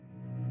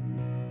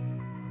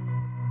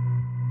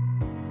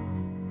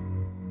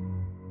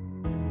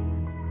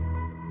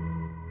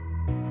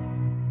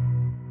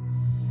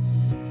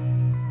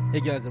Hey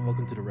guys, and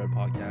welcome to the Red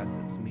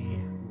Podcast. It's me,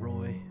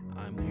 Roy.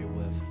 I'm here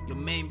with. Your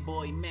main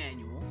boy,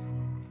 Emmanuel.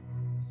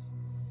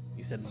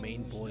 You said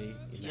main boy.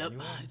 Emmanuel?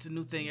 Yep, it's a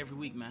new thing every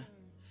week, man.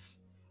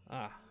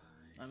 Ah,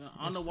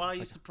 I don't know why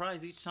you're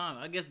surprised each time.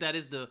 I guess that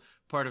is the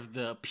part of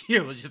the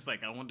appeal. It's just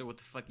like, I wonder what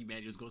the fuck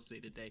Emmanuel's gonna say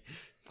today.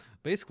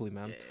 basically,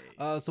 man.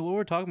 Yay. So what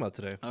we're talking about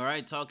today? All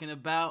right, talking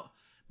about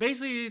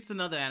basically it's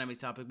another anime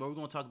topic, but we're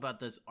gonna talk about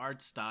does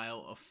art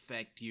style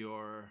affect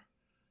your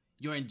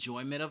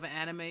enjoyment of an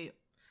anime,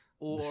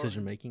 or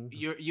Decision making.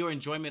 your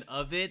enjoyment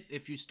of it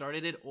if you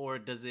started it, or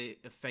does it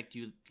affect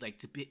you like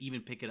to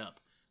even pick it up?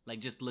 Like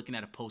just looking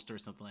at a poster or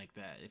something like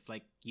that. If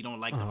like you don't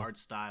like the art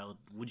style,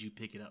 would you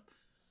pick it up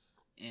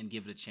and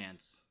give it a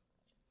chance?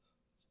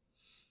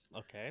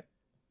 Okay.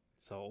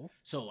 So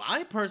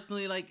I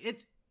personally like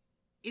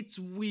it's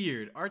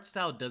weird. Art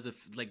style does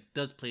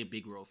play a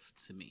big role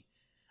to me.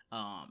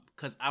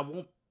 Cuz I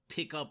won't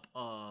pick up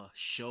a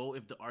show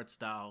if the art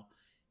style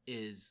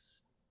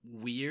is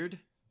weird,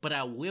 but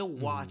I will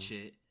watch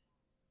it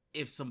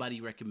if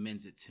somebody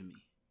recommends it to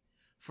me.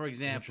 For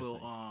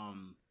example,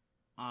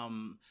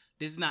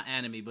 this is not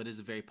anime, but it's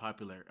very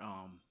popular.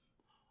 On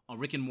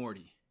Rick and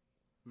Morty,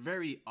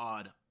 very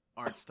odd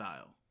art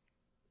style,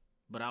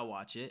 but I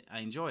watch it. I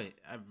enjoy it.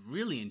 I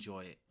really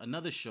enjoy it.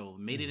 Another show,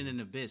 Made It in an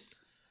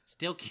Abyss.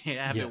 Still can't.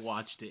 I haven't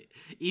watched it,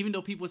 even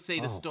though people say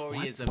the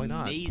story is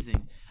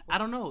amazing. I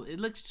don't know. It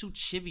looks too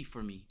chibi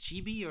for me.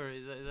 Chibi, or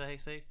is that how you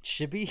say?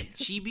 Chibi.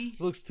 Chibi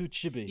looks too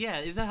chibi. Yeah,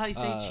 is that how you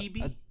say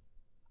chibi?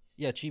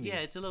 Yeah, chibi.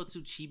 Yeah, it's a little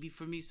too chibi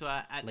for me. So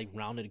I like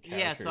rounded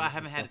characters. Yeah, so I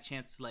haven't had a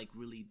chance to like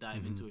really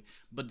dive into it.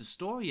 But the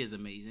story is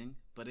amazing.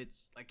 But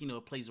it's like,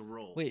 it plays a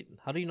role. Wait,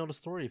 how do you know the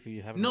story if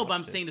you haven't? No, but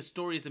I'm it? saying the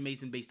story is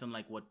amazing based on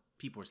like what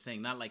people are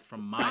saying, not like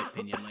from my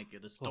opinion. Like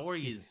the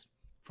story is,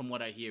 from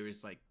what I hear,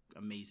 is like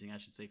amazing. I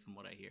should say from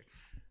what I hear.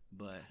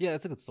 But yeah,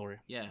 it's a good story.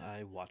 Yeah,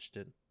 I watched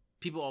it.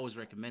 People always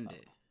recommend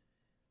it.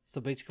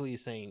 So basically, you're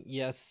saying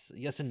yes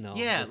and no.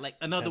 Yeah, like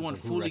another one,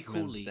 Fooly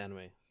Cooly.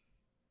 Anime.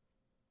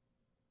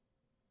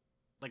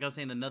 Like I was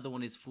saying, another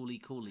one is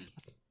Fooly Cooly.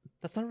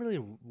 That's not really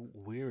a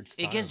weird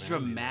style. It gets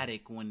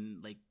dramatic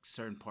when like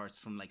certain parts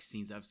from like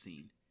scenes I've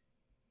seen.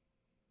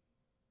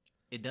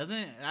 It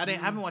doesn't. I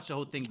haven't watched the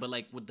whole thing, but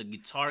like with the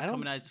guitar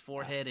coming out its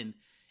forehead, and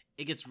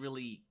it gets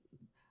really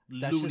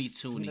Looney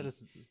Toony.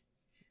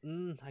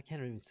 I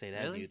can't even say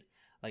that, Really? dude.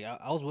 Like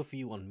I was with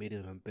you on Made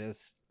in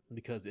Abyss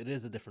because it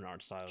is a different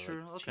art style.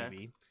 True. Like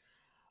Okay.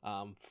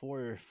 chibi.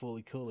 For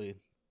Fooly Cooly,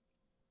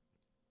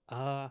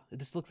 it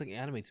just looks like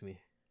anime to me.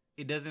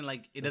 It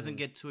doesn't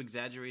get too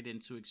exaggerated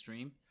and too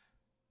extreme.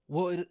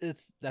 Well,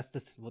 that's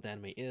just what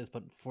anime is.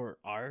 But for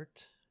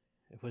art,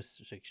 if we're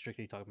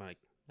strictly talking about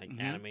like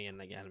anime and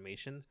like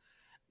animation,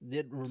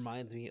 it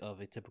reminds me of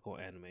a typical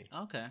anime.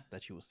 Okay.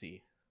 That you will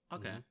see.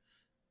 Okay.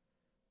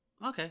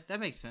 Mm-hmm. Okay, that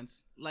makes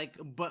sense. Like,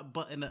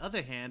 but on the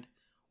other hand,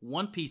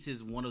 One Piece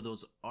is one of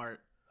those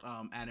art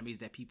animes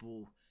that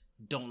people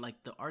don't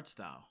like the art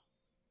style.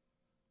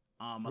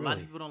 A lot of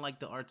people don't like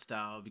the art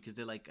style because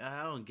they're like,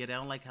 I don't get it. I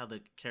don't like how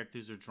the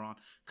characters are drawn.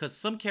 Because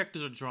some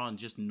characters are drawn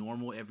just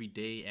normal,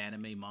 everyday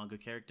anime manga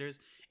characters,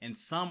 and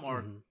some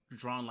are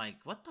drawn like,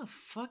 what the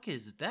fuck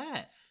is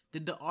that?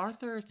 Did the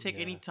author take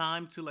any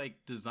time to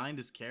like design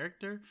this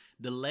character?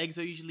 The legs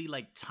are usually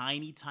like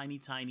tiny,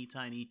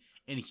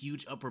 and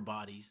huge upper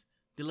bodies.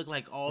 They look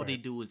like all they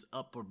do is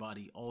upper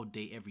body all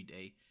day, every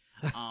day,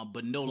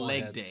 but no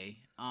leg heads. day.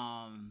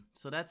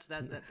 So that's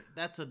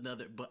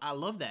another. But I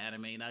love that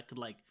anime, and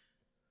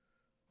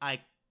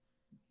I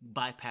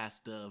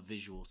bypass the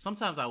visual.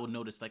 Sometimes I would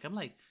notice, like, I'm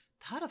like,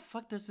 how the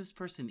fuck does this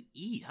person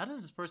eat? How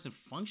does this person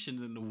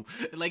function in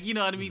the, like, you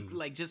know what I mean?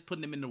 Like, just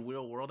putting them in the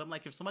real world. I'm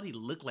like, if somebody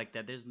looked like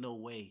that, there's no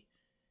way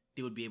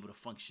they would be able to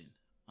function.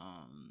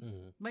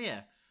 But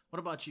yeah, what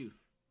about you?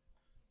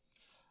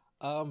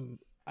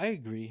 I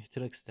agree to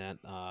an extent.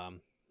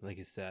 Like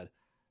you said,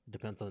 it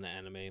depends on the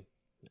anime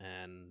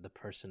and the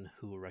person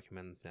who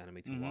recommends the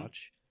anime to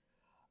watch.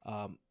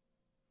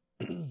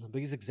 The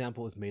biggest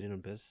example is Made in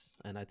Abyss,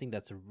 and I think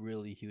that's a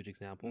really huge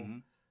example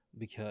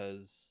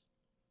because,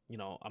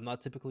 I'm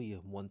not typically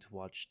one to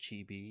watch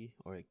chibi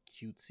or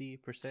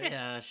cutesy per se.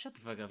 Yeah, shut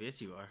the fuck up.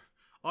 Yes, you are.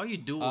 All you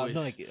do is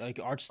no, like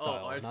art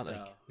style, art not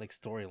style. like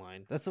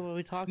storyline. That's what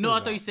we talked about. No,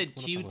 I thought you said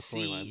We're not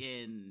talking about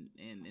cutesy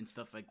storyline. and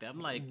stuff like that. I'm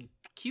like,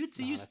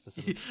 cutesy.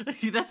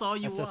 Nah, that's all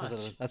you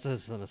watch. That's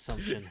just an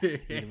assumption.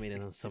 You made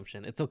an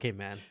assumption. It's okay,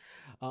 man.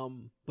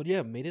 But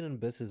yeah, Made in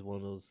Abyss is one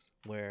of those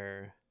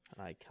where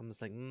like I'm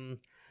just like,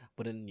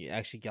 but then you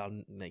actually got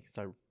like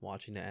start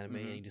watching the anime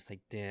and you just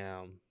like,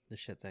 damn, this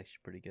shit's actually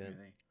pretty good.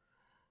 Really?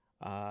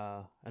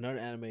 Another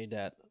anime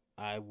that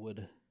I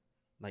would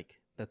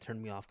like that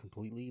turned me off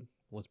completely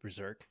was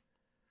Berserk,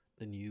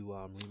 the new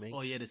remake.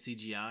 Oh yeah, the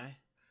CGI.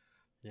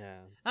 Yeah.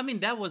 I mean,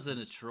 that was an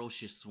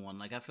atrocious one.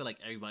 Like, I feel like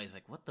everybody's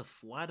like, what the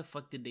why the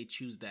fuck did they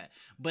choose that?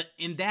 But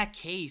in that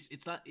case,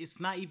 it's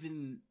not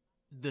even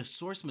the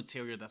source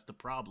material that's the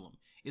problem.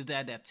 It's the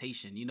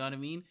adaptation. You know what I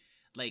mean?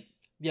 Like,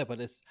 yeah, but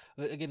it's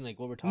again like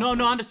what we're talking. No,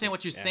 about I understand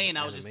what you're saying.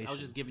 I was animation.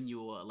 just giving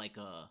you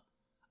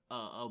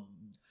a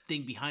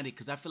thing behind it,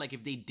 because I feel like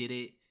if they did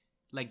it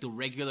like the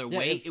regular Yeah,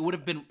 way, if, it would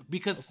have been, of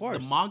because the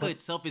course, manga but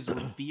itself is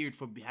revered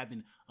for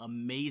having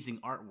amazing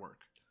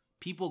artwork.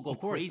 People go of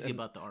course, crazy and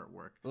about the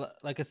artwork.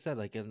 like I said,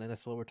 like, and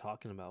that's what we're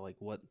talking about, like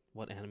what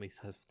animes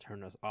have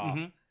turned us off,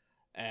 Hmm.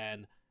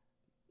 and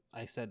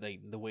I said like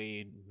the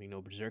way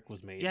Berserk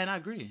was made, Yeah, and I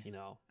agree. you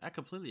know, I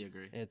completely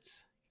agree.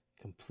 it's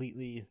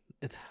completely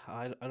it.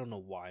 I don't know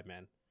why,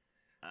 man.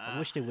 I Uh,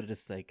 wish they would have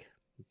just like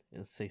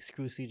say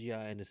screw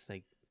CGI and just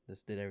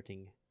did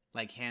everything.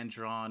 like hand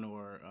drawn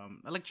or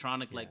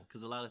electronic, Yeah, like,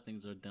 because a lot of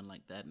things are done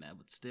like that now.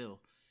 But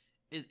still,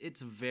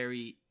 it's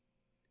very,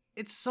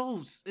 it's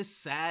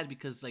sad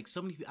because like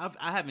so many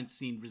I haven't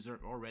seen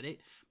Berserk or read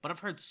it, but I've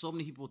heard so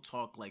many people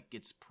talk like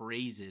its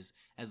praises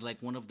as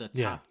like one of the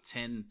yeah, top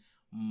 10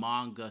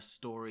 manga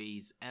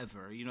stories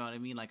ever. You know what I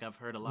mean? Like I've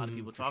heard a lot of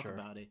people for talk sure.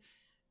 about it,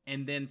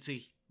 and then to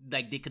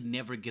like they could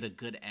never get a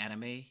good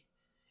anime.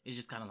 It's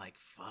just kind of like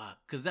fuck,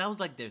 because that was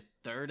like their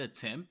third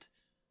attempt.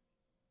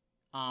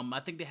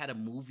 I think they had a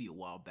movie a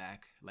while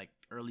back, like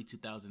early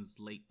 2000s,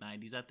 late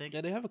 90s, I think.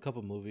 Yeah, they have a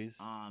couple movies.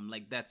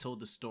 Like that told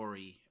the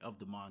story of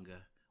the manga,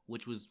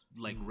 which was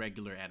like Mm.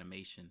 regular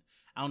animation.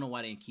 I don't know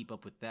why they didn't keep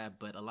up with that,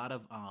 but a lot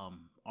of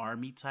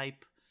army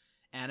type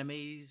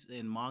animes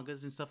and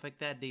mangas and stuff like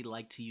that, they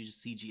like to use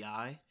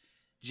CGI,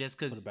 just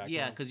For the because, yeah,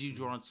 background. because you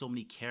draw on so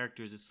many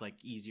characters, it's like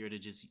easier to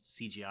just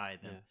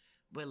CGI them. Yeah,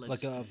 But it like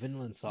looks,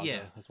 Vinland Saga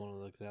yeah, is one of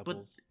the but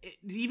examples.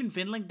 even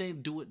Finland, they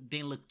do it. They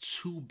didn't look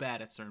too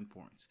bad at certain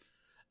points.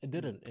 It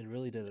didn't. It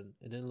really didn't.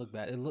 It didn't look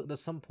bad. It looked at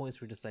some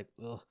points were just like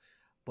ugh,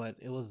 but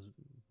it was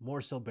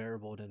more so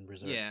bearable than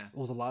Berserk. Yeah. It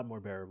was a lot more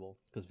bearable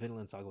because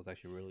Vinland Saga was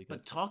actually really good.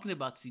 But talking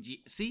about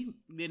CG, see,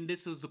 then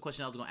this was the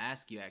question I was going to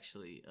ask you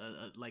actually,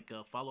 like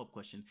a follow up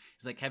question.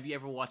 It's like, have you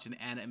ever watched an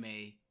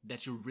anime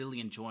that you're really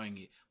enjoying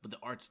it, but the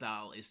art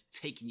style is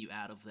taking you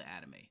out of the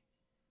anime?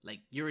 Like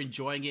you're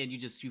enjoying it, and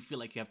you feel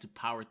like you have to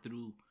power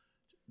through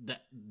the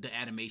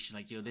animation.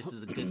 Like, this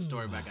is a good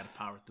story, but I got to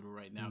power through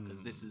right now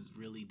because this is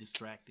really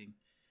distracting.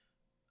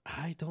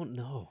 I don't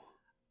know.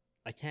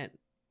 I can't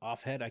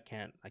offhead. I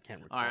can't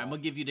recall. All right, I'm gonna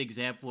give you the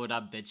example, and I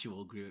bet you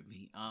will agree with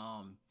me.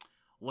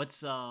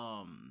 What's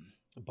Baki.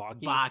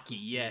 Baki, Did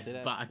you yes, say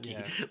that? Baki.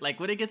 Yeah. Like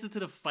when it gets into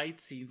the fight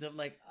scenes, I'm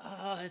like,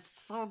 oh, it's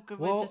so good,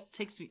 but Well, it just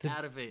takes me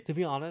out of it. To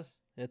be honest,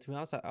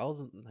 I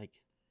wasn't like.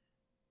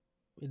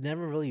 It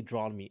never really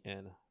drawn me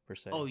in per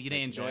se. Oh, you Like,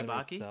 didn't enjoy the anime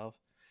Baki? itself?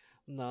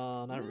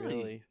 No, not Really?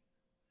 really.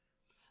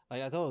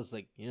 Like I thought it was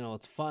like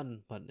it's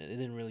fun, but it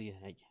didn't really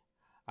like.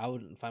 I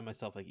wouldn't find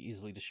myself like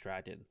easily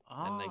distracted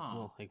and like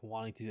Ah. like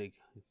wanting to like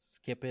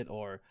skip it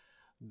or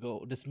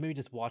go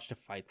just watch the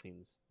fight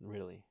scenes.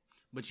 Really,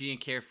 But you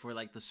didn't care for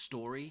like the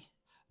story?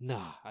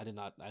 no, I did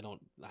not.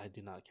 I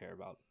did not care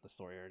about the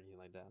story or anything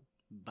like that.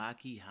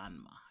 Baki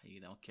Hanma. You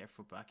don't care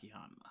for Baki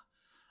Hanma.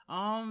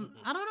 Mm-mm.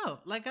 I don't know.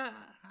 Like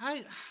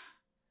I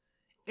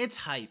it's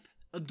hype.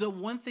 The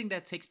one thing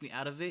that takes me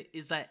out of it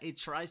is that it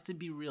tries to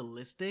be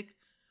realistic,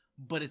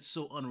 but it's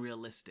so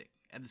unrealistic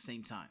at the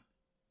same time.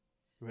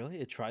 Really,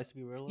 it tries to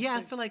be realistic. Yeah,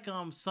 I feel like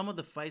some of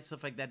the fight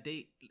stuff like that,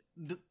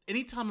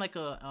 anytime like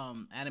a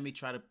anime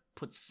try to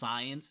put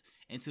science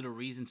into the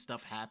reason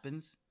stuff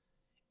happens,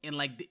 and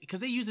like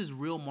because they uses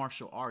real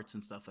martial arts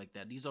and stuff like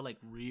that. These are like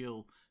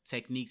real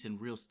techniques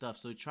and real stuff.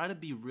 So try to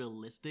be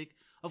realistic.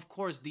 Of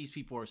course, these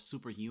people are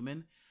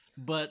superhuman,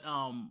 but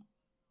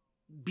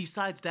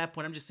besides that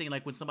point, I'm just saying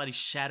like when somebody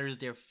shatters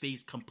their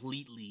face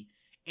completely,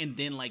 and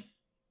then like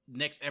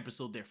next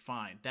episode they're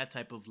fine. That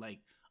type of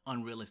like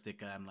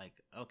unrealistic. I'm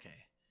like,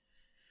 okay.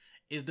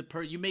 Is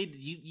you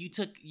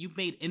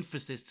made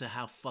emphasis to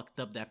how fucked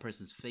up that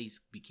person's face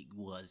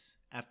was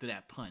after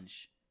that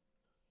punch,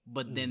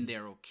 but then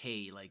they're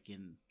okay like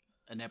in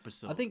an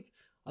episode. I think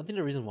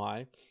the reason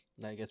why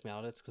that gets me out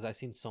of it is because I've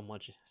seen so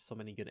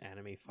many good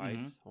anime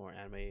fights or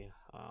anime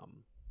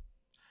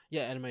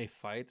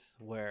fights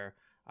where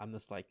I'm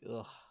just like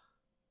ugh,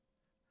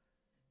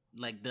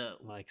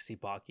 like see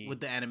Baki with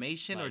the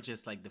animation or like,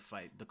 just like the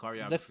fight, the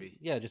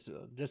choreography.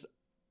 just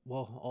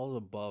well all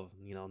above.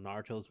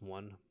 Naruto's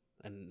one.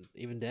 And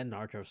even then,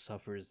 Naruto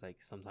suffers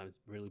like sometimes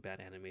really bad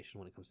animation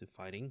when it comes to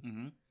fighting.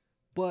 Mm-hmm.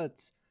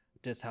 But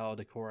just how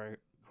the choreography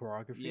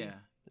Yeah.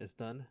 is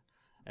done,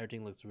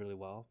 everything looks really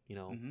well.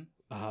 Mm-hmm.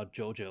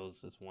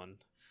 JoJo's is one.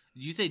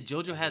 You say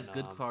JoJo And has then,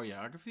 good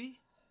choreography?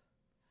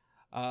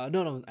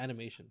 No,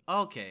 animation.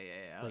 Okay,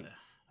 yeah.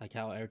 Like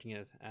how everything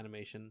is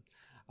animation.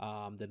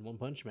 Then One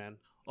Punch Man.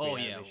 Oh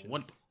great yeah,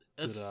 animations,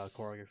 good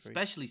choreography.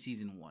 especially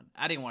season 1.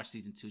 I didn't watch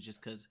season 2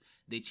 just because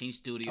they changed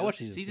studios. I watched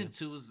season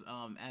two. 2's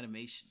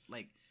animation,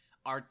 like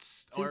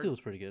arts. Season 2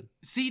 was pretty good.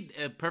 See,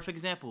 a perfect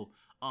example.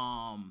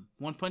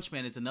 One Punch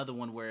Man is another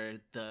one where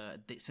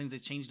since they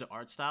changed the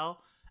art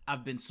style,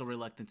 I've been so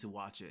reluctant to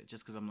watch it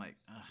just because I'm like,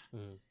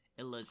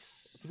 it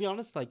looks. To be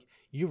honest, like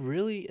you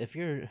really, if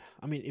you're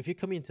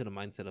coming into the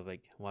mindset of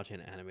like watching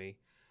an anime,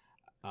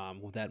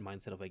 with that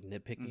mindset of like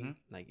nitpicking,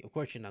 like of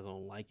course you're not gonna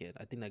like it.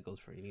 I think that goes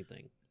for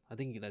anything. I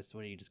think that's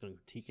when you're just gonna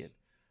critique it.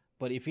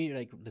 But if you're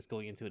like just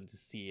going into it to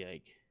see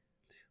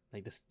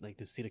like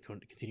to see the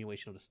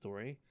continuation of the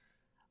story,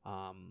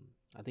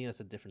 I think that's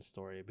a different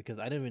story because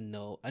I didn't even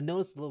know. I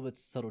noticed a little bit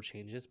subtle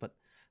changes, but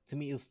to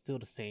me, it was still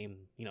the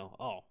same.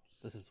 Oh,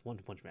 this is One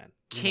Punch Man.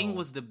 King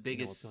was the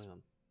what's going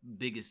on.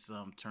 biggest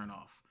turn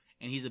off,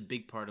 and he's a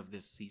big part of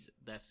this season.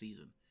 That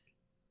season,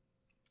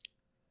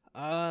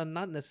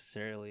 Not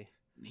necessarily.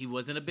 he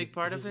wasn't a big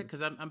part of it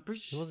because I'm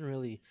pretty He sure. wasn't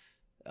really.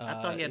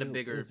 I thought he had a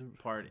bigger was-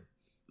 part,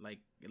 like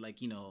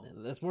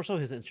That's more so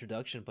his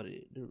introduction, but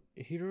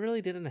he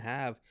really didn't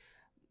have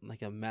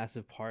like a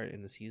massive part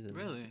in the season.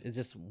 Really? It's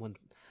just when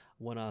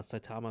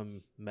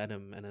Saitama met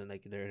him and then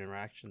like their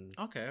interactions.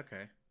 Okay.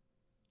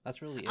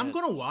 That's really. I'm it.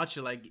 gonna watch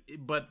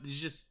it, but it's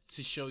just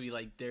to show you,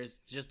 there's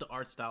just the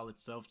art style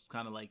itself, just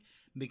kind of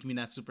making me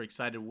not super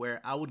excited.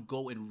 Where I would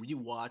go and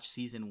rewatch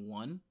season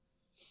 1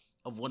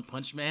 of One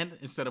Punch Man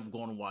instead of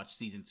going to watch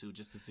season 2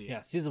 just to see it.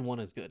 Yeah, season 1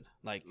 is good.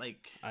 Like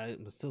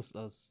still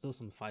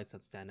some fights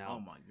that stand out. Oh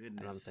my goodness!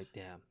 And I was like,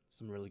 damn,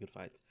 some really good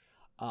fights.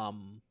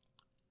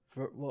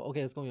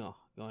 Okay, let's going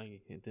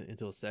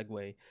into a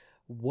segue.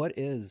 What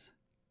is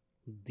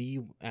the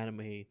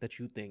anime that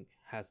you think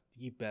has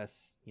the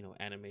best,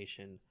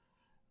 animation,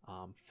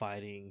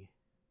 fighting,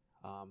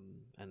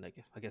 and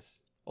I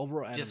guess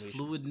overall just animation,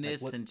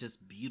 fluidness and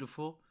just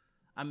beautiful.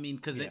 I mean,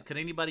 could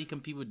anybody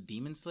compete with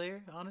Demon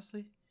Slayer?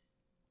 Honestly,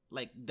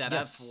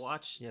 yes. I've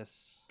watched.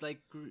 Yes. I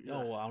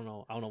don't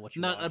know what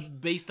you not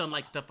watched. based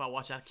on stuff I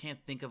watch. I can't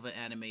think of an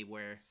anime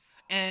where,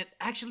 and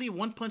actually,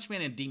 One Punch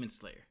Man and Demon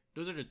Slayer.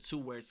 Those are the two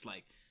where it's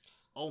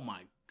oh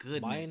my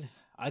goodness. Mine,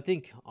 I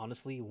think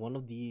honestly, one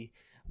of the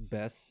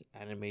best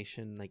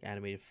animation,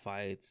 animated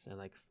fights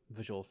and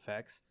visual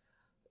effects,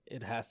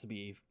 it has to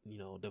be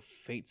the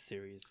Fate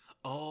series.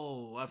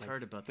 Oh, I've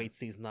heard about Fate that.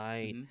 Stays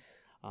Night.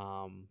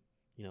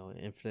 Mm-hmm.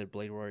 Infinite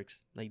Blade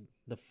Works.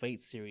 The Fate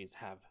series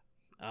have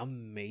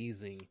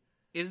amazing.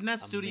 Isn't that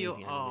studio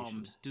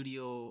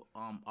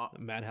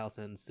Madhouse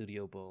and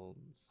Studio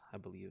Bones, I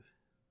believe.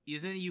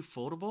 Isn't it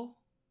Ufotable?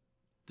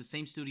 The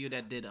same studio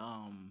that did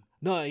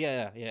No,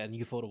 yeah, and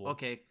Ufotable.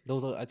 Okay.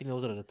 I think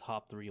those are the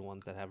top 3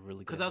 ones that have really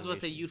good. Because I was about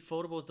to say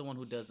Ufotable is the one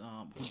who did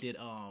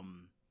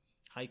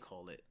how you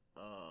call it?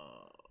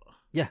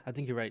 Yeah, I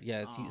think you're right.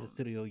 Yeah, it's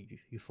Studio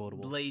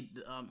Ufotable. Blade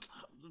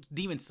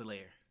Demon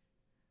Slayer.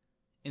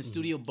 And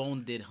Studio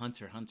Bone did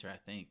Hunter x Hunter, I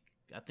think.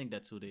 I think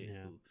that's who they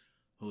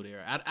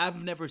are.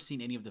 I've never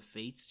seen any of the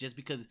Fates just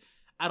because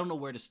I don't know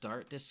where to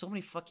start. There's so many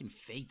fucking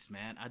Fates,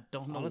 man. I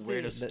don't know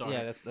where to start.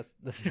 Yeah,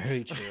 that's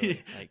very true.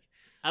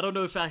 I don't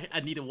know if I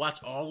need to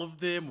watch all of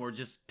them or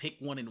just pick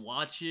one and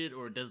watch it,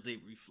 or does they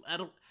I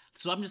don't.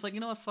 So I'm just you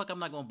know what, fuck, I'm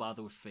not gonna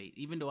bother with Fate,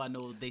 even though I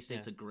know they say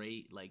it's a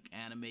great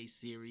anime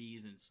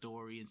series and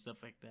story and stuff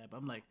like that. But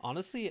I'm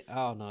honestly, I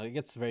don't know. It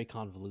gets very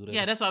convoluted.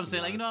 Yeah, that's what I'm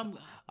saying. I'm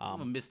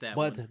gonna miss that.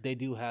 But one. they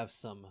do have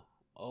some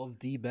of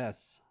the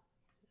best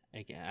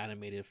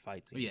animated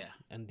fight scenes. Yeah,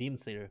 and Demon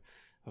Slayer.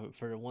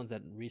 For the ones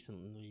that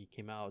recently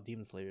came out,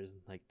 Demon Slayer is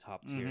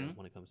top tier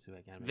when it comes to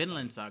anime.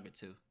 Vinland Saga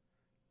too.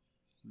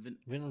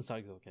 Vinland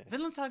Saga's okay.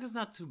 Vinland Saga's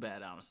not too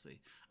bad, honestly.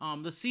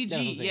 The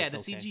CG,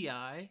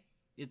 CGI,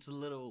 it's a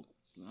little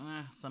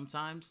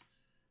sometimes,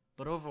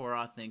 but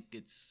overall, I think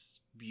it's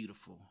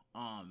beautiful.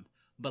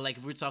 But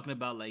if we're talking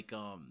about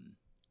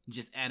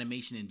just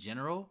animation in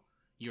general,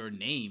 Your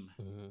Name,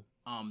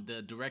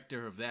 the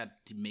director of that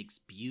makes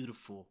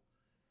beautiful,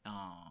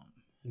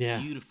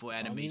 beautiful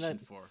animation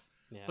for.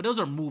 Yeah. But those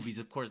are movies,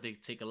 of course. They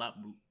take a lot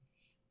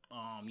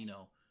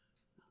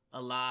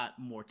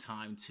more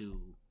time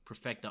to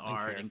perfect the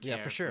art and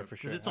for sure.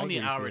 Because it's only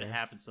an hour and a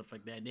half and stuff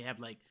like that. And they have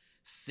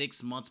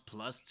 6 months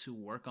plus to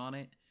work on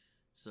it,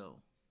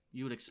 so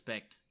you would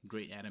expect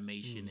great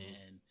animation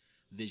and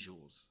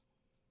visuals.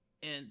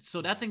 And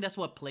so I think that's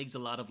what plagues a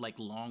lot of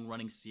long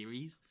running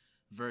series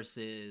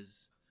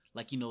versus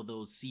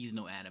those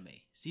seasonal anime.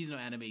 Seasonal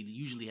anime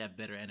usually have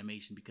better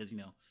animation because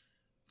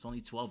it's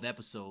only 12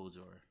 episodes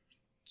or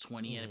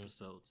 20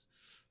 episodes.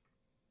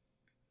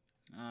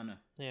 I don't know.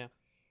 Yeah.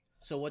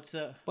 So what's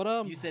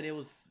you said it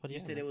was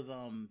it was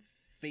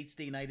Fate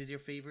Stay Night is your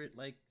favorite,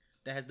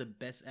 that has the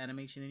best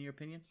animation in your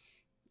opinion?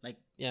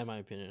 Yeah, in my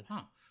opinion.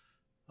 Huh.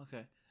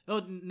 Okay.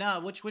 Oh, now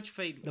which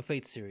Fate? The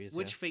Fate series.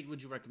 Which Fate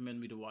would you recommend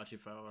me to watch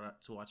if I were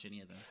to watch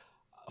any of them?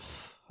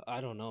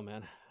 I don't know,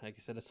 man. Like I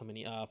said, there's so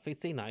many. Fate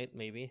Stay Night,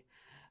 maybe.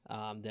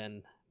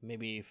 Then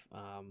maybe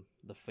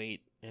the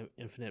Fate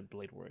Infinite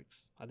Blade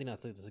Works. I think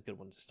that's a good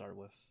one to start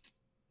with.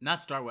 Not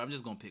start with. I'm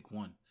just gonna pick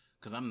one.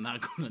 Because I'm not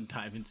going to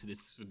dive into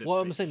this.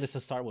 I'm saying this to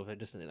start with. I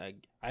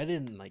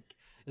didn't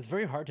It's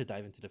very hard to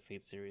dive into the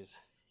Fate series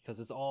because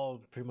it's all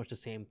pretty much the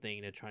same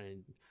thing they're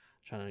trying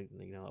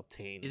to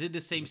obtain. Is it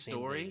the same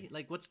story?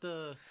 What's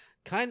the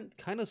kind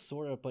of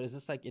sort of, but it's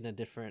just in a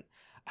different.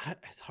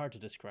 It's hard to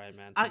describe,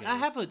 man.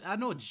 I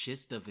know a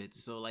gist of it.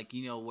 So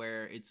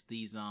where it's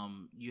these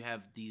you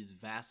have these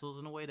vassals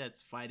in a way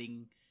that's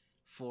fighting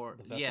for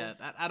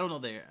I don't know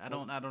there. I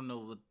don't know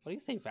what do you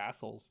say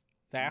vassals?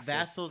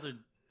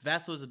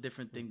 Vassal is a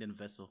different thing than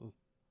vessel.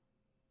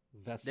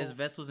 Vessel? There's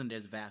vessels and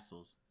there's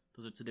vassals.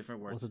 Those are two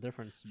different words. What's the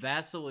difference?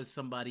 Vassal is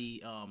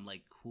somebody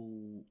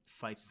who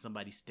fights in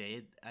somebody's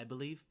stead, I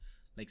believe.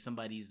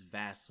 Somebody's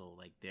vassal,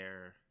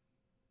 they're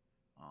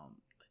Um,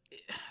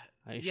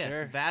 Are you yes,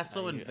 sure?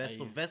 vassal Are and you- are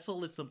vessel. you-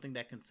 Vessel is something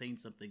that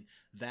contains something.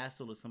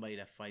 Vassal is somebody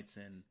that fights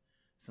in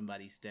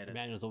somebody's stead.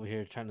 Emmanuel's over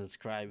here trying to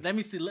describe. Let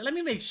me see. Let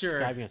me make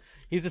sure.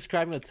 He's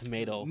describing a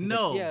tomato. He's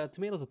No. like, yeah, a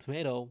tomato's a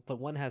tomato, but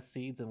one has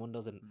seeds and one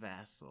doesn't.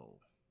 Vassal.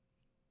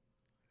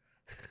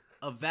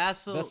 A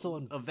vassal. Vessel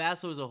and- A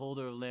vassal is a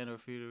holder of land or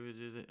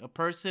feudal. A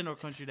person or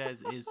country that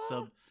is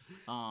sub.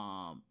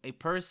 A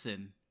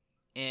person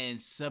in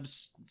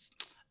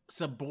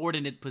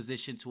subordinate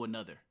position to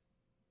another.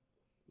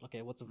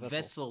 Okay, what's a vessel?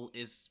 Vessel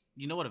is,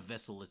 you know what a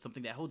vessel is?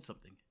 Something that holds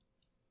something.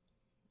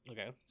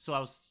 Okay. So I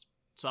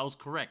was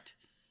correct.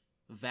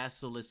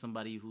 Vassal is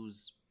somebody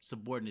who's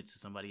subordinate to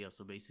somebody else.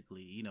 So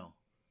basically, you know,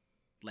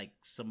 like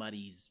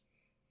somebody's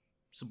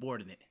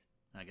subordinate.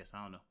 I guess,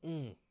 I don't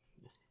know.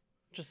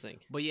 Interesting.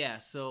 But yeah,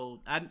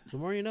 so The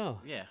more you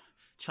know. yeah,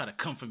 try to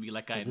come for me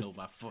like So I know this-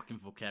 my fucking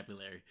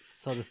vocabulary.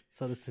 So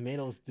the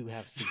tomatoes do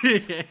have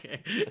seeds.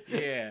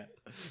 Yeah.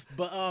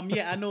 But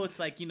yeah, I know it's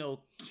like, you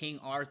know, King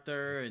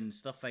Arthur and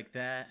stuff like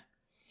that,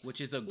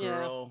 which is a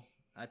girl,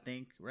 I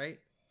think, right?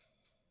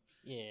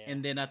 Yeah.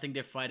 And then I think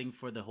they're fighting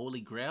for the Holy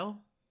Grail.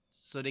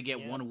 So they get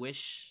Yeah. one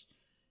wish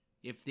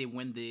if they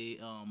win the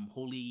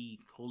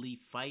holy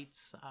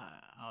fights.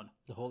 I don't know.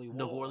 the Holy War.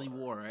 The Holy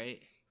War,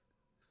 right?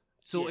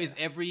 So Yeah.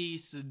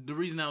 the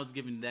reason I was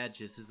giving that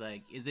just is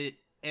like, is it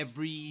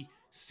every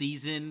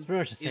season It's pretty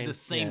much the same. is the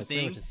same it's pretty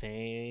thing? much the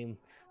same.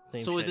 So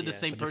is shit, it the yeah,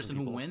 same but different person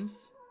who people.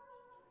 wins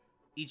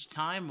each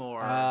time,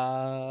 or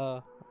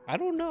I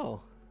don't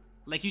know.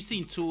 like you've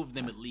seen two of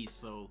them at least?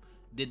 So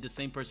did the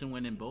same person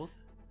win in both?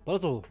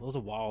 But it was a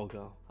while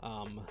ago.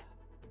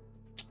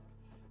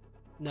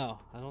 No,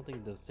 I don't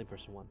think the same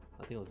person won.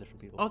 I think it was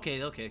different people. Okay.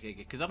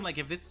 Because I'm like,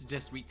 if it's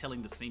just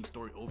retelling the same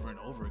story over and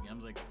over again,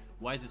 I'm like,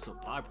 why is it so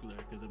popular?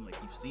 Because I'm like,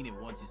 you've seen it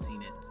once, you've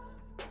seen it.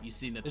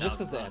 It's just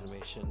because the 1,000 times.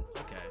 animation.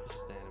 Okay. It's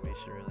just the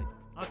animation, really.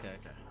 Okay.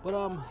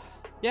 But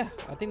yeah,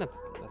 I think that's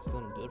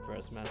gonna do it for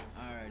us, man.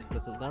 Alrighty.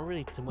 There's not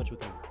really too much we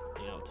can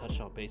touch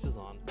on bases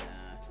on.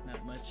 Nah,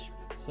 not much.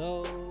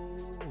 So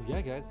yeah,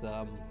 guys,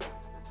 that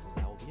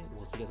will be it.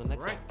 We'll see you guys on the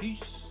next All right. one.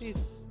 Peace.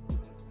 Peace.